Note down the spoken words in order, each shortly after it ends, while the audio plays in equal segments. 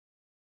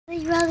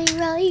Rollie,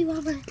 rollie,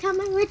 wanna come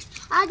on rich?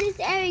 I just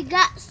already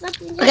got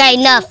something. Okay,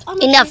 enough.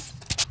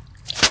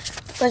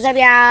 What's up,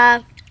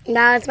 y'all?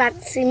 Now it's about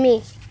to see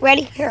me.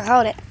 Ready? Here,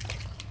 hold it.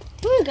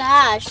 Oh my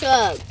gosh,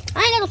 I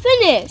ain't gonna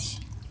finish.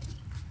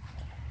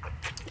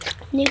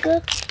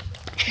 Nigga.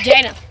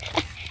 Jada.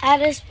 I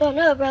just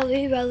wanna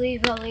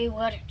rollie,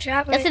 what a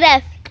drop. That's an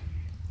F.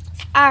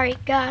 I already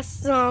got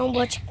some,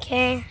 but you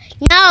can.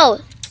 No.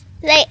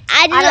 Like,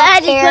 I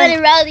just care. put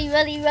a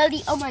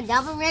rollie on my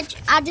double wrench.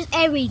 I just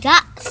already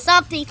got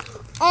something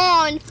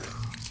on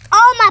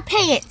all my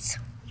pants.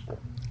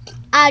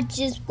 I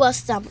just got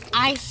some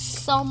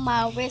ice on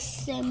my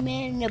wrist and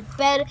in the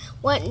bed.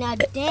 Want now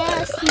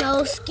dance?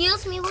 No,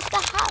 excuse me with the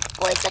hot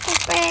boys looking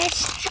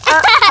fresh.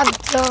 I'm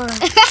done.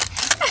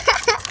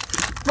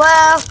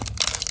 Well,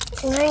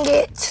 dang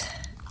it.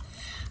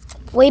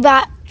 We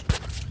about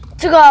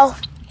to go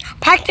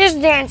practice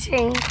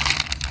dancing.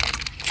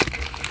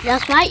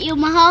 That's right, you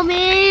my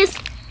homies.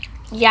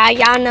 Yeah,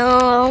 y'all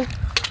know.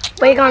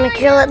 We're gonna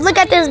kill it. Look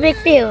at this big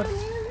field.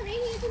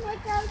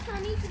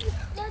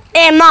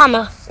 And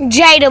Mama,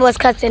 Jada was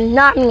cussing,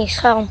 not me,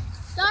 so.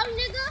 Stop,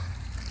 nigga.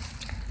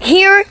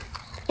 Here,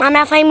 my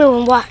mouth ain't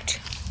moving, watch.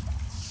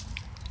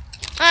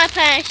 Alright,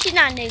 parents, she's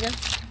not nigga.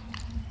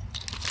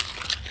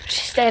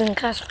 She's standing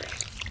cuss.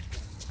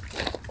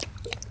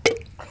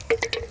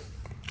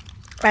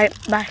 Right,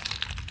 bye.